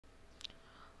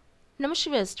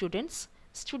Namaskar students.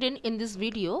 In this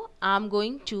video I am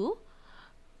going to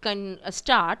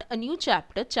start a new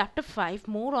chapter, chapter 5,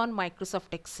 more on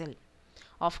Microsoft Excel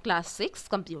of class 6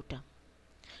 computer.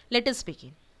 Let us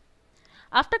begin.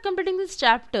 After completing this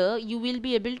chapter, you will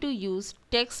be able to use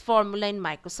text formula in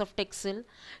Microsoft Excel,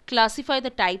 classify the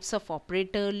types of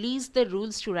operator, list the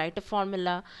rules to write a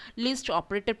formula, list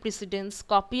operator precedence,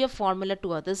 copy a formula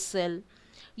to other cell,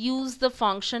 use the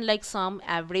function like sum,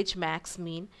 average, max,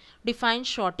 mean, define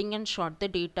sorting and sort the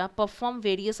data, perform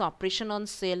various operation on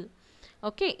cell,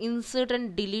 okay, insert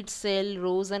and delete cell,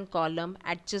 rows and column,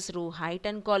 adjust row height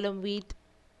and column width,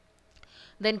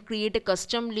 then create a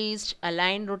custom list,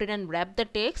 align, rotate and wrap the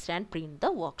text and print the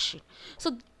worksheet.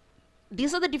 So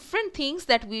these are the different things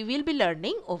that we will be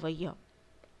learning over here.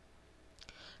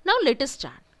 Now let us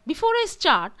start. Before I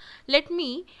start, let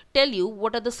me tell you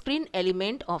what are the screen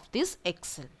element of this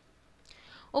Excel.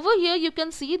 Over here you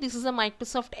can see this is a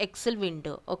Microsoft Excel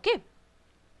window, okay.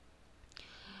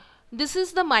 This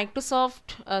is the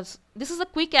this is the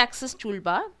quick access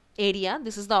toolbar area,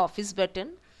 this is the office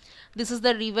button, this is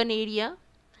the ribbon area,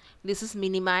 this is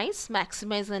minimize,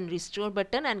 maximize and restore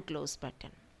button and close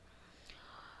button.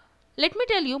 Let me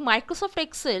tell you, Microsoft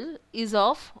Excel is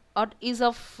of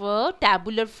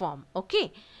tabular form,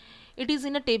 okay. It is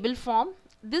in a table form.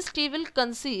 This table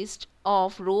consists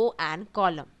of row and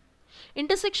column.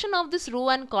 Intersection of this row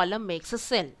and column makes a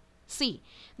cell. See,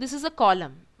 this is a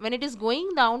column. When it is going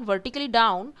down, vertically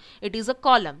down, it is a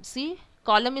column. See,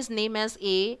 column is named as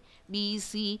A, B,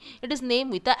 C. It is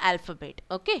named with the alphabet,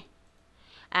 okay.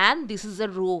 And this is a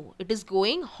row. It is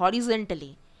going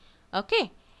horizontally,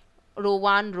 okay. Row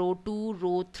 1, row 2,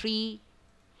 row 3,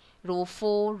 row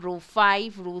 4, row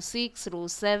 5, row 6, row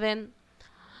 7.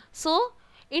 So,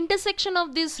 intersection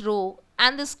of this row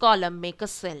and this column make a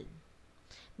cell.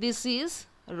 This is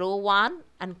row 1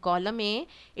 and column A.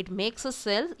 It makes a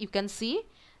cell. You can see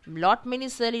lot many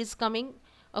cell is coming.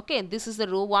 Okay, this is the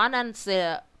row 1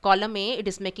 and column A. It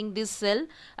is making this cell.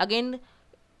 Again,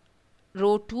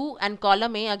 row 2 and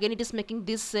column A. Again, it is making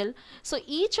this cell. So,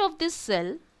 each of this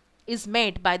cell is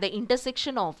made by the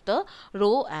intersection of the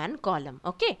row and column,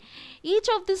 okay. Each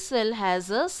of this cell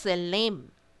has a cell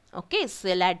name, okay,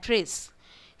 cell address.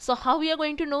 So how we are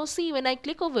going to know? See, when I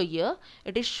click over here,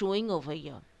 it is showing over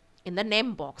here in the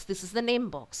name box. This is the name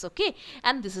box, okay,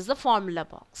 and this is the formula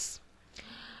box.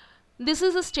 This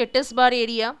is a status bar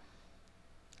area.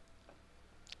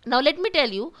 Now let me tell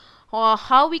you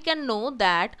how we can know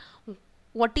that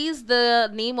what is the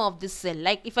name of this cell.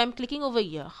 Like if I am clicking over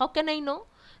here, how can I know?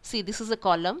 See, this is a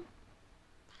column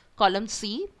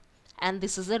C, and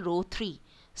this is a row 3.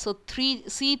 So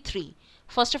C3.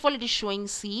 First of all, it is showing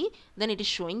C, then it is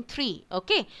showing 3.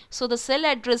 Okay. So the cell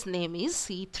address name is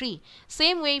C3.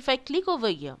 Same way, if I click over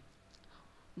here,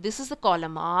 this is the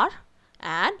column R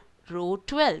and row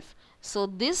 12. So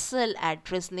this cell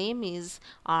address name is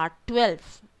R12.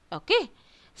 Okay.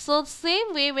 So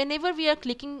same way, whenever we are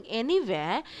clicking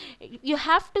anywhere, you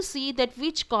have to see that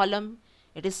which column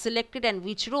it is selected and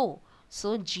which row.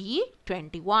 So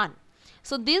G21.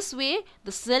 So this way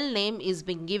the cell name is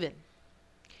being given.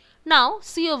 Now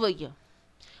see over here.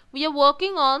 We are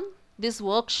working on this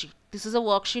worksheet. This is a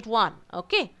worksheet 1.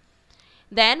 Okay.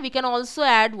 Then we can also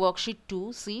add worksheet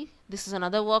 2. See, this is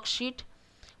another worksheet.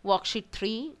 Worksheet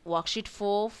 3, worksheet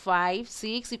 4, 5,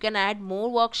 6. You can add more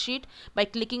worksheet by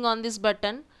clicking on this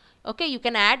button. Okay, you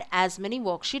can add as many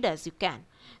worksheet as you can.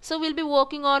 So we'll be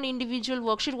working on individual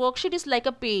worksheet. Worksheet is like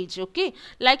a page, okay,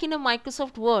 like in a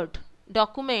Microsoft Word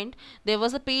document there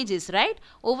was a pages, right?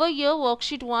 Over here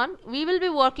worksheet 1, we will be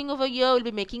working over here, we'll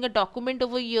be making a document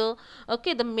over here.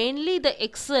 Okay, mainly the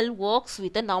Excel works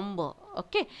with a number.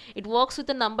 Okay, it works with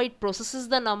a number, it processes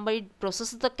the number, it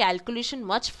processes the calculation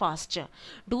much faster,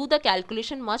 do the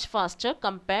calculation much faster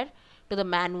compared to the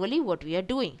manually what we are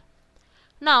doing.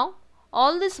 Now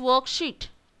all this worksheet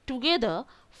together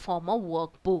form a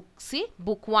workbook. See,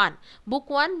 book 1. Book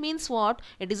 1 means what?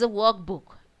 It is a workbook.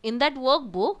 In that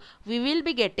workbook, we will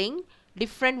be getting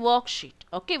different worksheet.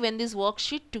 Okay, when this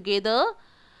worksheet together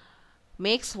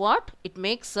makes what? It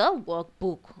makes a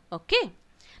workbook. Okay,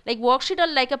 like worksheet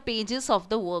are like a pages of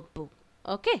the workbook.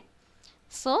 Okay,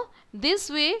 so this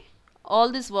way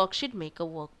all this worksheet make a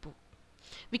workbook.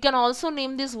 We can also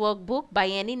name this workbook by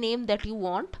any name that you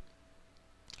want.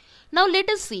 Now let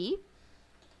us see.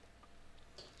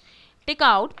 Take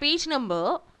out page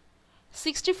number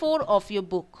 64 of your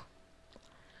book.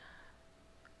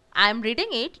 I am reading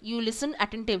it. You listen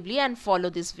attentively and follow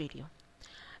this video.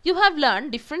 You have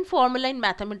learned different formula in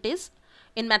mathematics.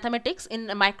 in mathematics, in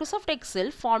Microsoft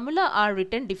Excel, formula are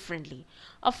written differently.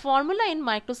 A formula in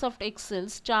Microsoft Excel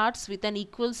starts with an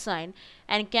equal sign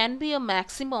and can be a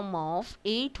maximum of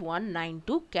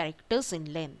 8192 characters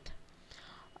in length.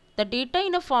 The data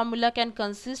in a formula can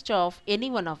consist of any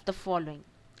one of the following.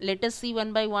 Let us see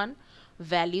one by one.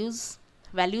 Values.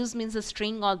 Values means a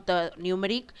string or the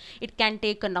numeric. It can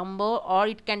take a number or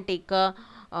it can take a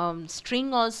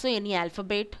string also, any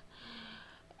alphabet,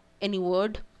 any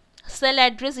word. Cell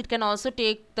address, it can also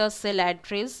take the cell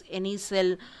address, any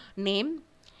cell name.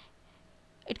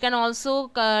 It can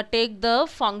also take the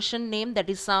function name, that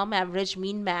is sum, average,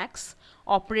 mean, max,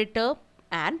 operator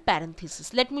and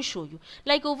parenthesis. Let me show you.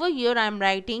 Like over here I am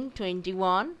writing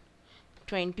 21,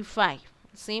 25.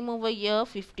 Same over here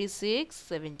 56,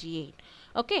 78.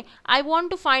 Okay, I want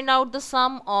to find out the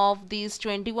sum of these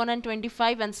 21 and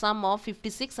 25 and sum of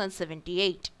 56 and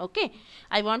 78. Okay,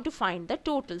 I want to find the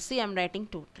total. See, I am writing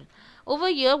total. Over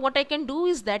here what I can do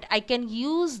is that I can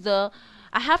use I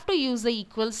have to use the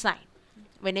equal sign.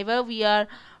 Whenever we are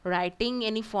writing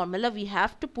any formula, we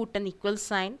have to put an equal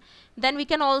sign. Then we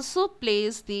can also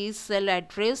place the cell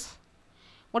address.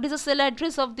 What is the cell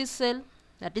address of this cell?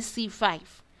 That is C5.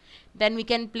 Then we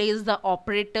can place the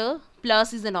operator.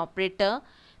 Plus is an operator.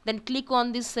 Then click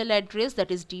on this cell address, that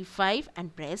is D5,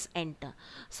 and press enter.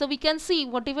 So we can see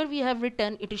whatever we have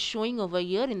written, it is showing over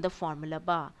here in the formula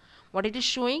bar. What it is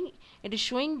showing? It is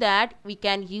showing that we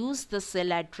can use the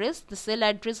cell address. The cell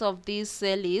address of this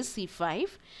cell is C5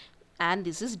 and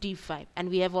this is D5, and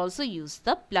we have also used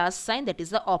the plus sign, that is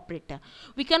the operator.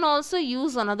 We can also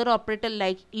use another operator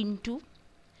like into.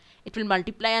 It will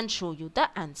multiply and show you the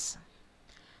answer.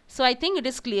 So I think it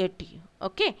is clear to you.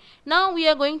 Okay. Now we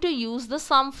are going to use the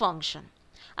sum function.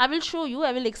 I will show you,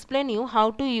 I will explain you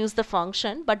how to use the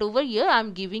function, but over here I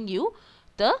am giving you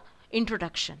the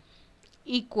introduction.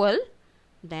 Equal,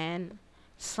 then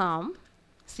sum.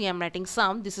 See, I am writing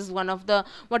sum. This is one of the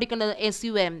what you can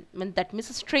SUM, that means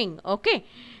a string. Okay.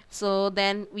 So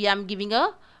then we am giving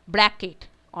a bracket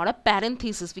or a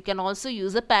parenthesis. We can also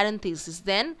use a parenthesis.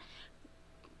 Then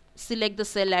select the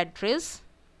cell address.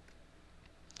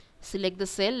 Select the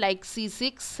cell like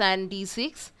C6 and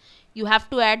D6. You have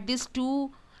to add these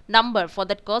two number. For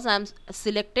that cause I am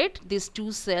selected these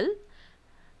two cell.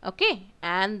 Okay,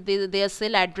 and their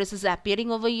cell address is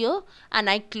appearing over here, and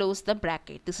I close the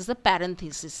bracket. This is a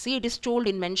parenthesis. See, it is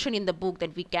told mentioned in the book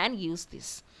that we can use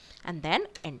this, and then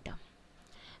enter.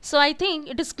 So I think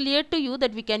it is clear to you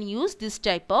that we can use this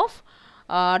type of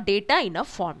data in a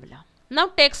formula. Now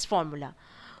text formula.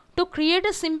 To create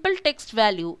a simple text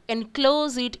value,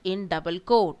 enclose it in double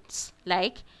quotes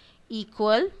like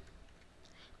equal,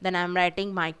 then I am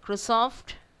writing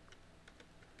Microsoft,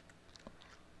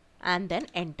 and then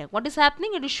enter. What is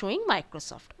happening? It is showing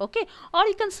Microsoft. Okay, or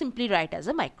you can simply write as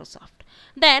a Microsoft.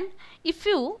 Then if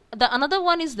you, the another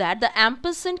one is that the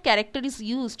ampersand character is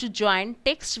used to join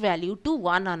text value to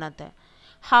one another.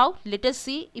 How? Let us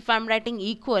see. If I am writing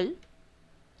equal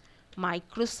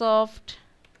Microsoft,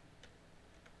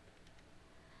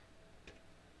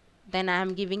 then I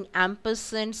am giving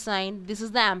ampersand sign. This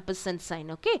is the ampersand sign.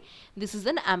 Okay, this is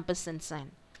an ampersand sign.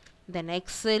 Then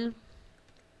Excel,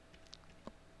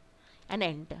 and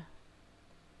enter.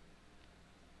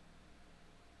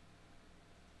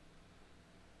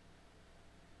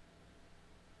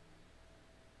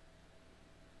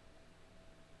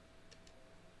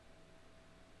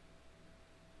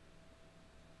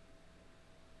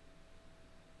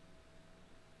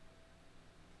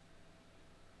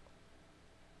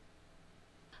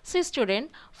 See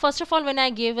student, first of all when I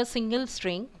gave a single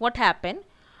string, what happened?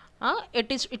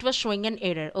 It was showing an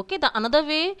error. Okay, the another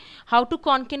way how to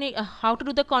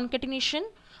do the concatenation,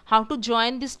 how to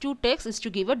join these two texts is to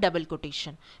give a double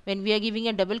quotation. When we are giving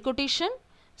a double quotation,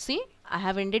 see, I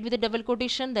have ended with a double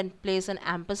quotation, then place an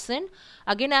ampersand.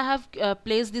 Again I have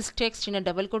placed this text in a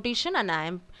double quotation, and I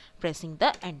am pressing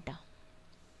the enter.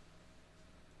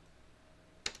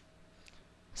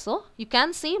 So you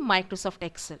can see Microsoft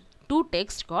Excel, two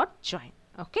texts got joined.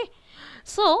 Okay,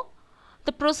 so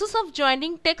the process of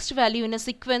joining text value in a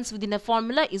sequence within a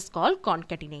formula is called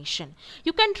concatenation.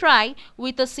 You can try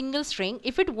with a single string.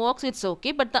 If it works, it's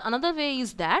okay. But the another way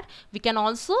is that we can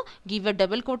also give a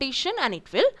double quotation and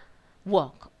it will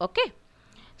work. Okay.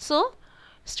 So,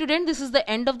 student, this is the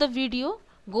end of the video.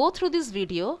 Go through this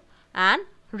video and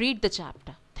read the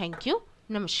chapter. Thank you.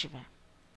 Namaste.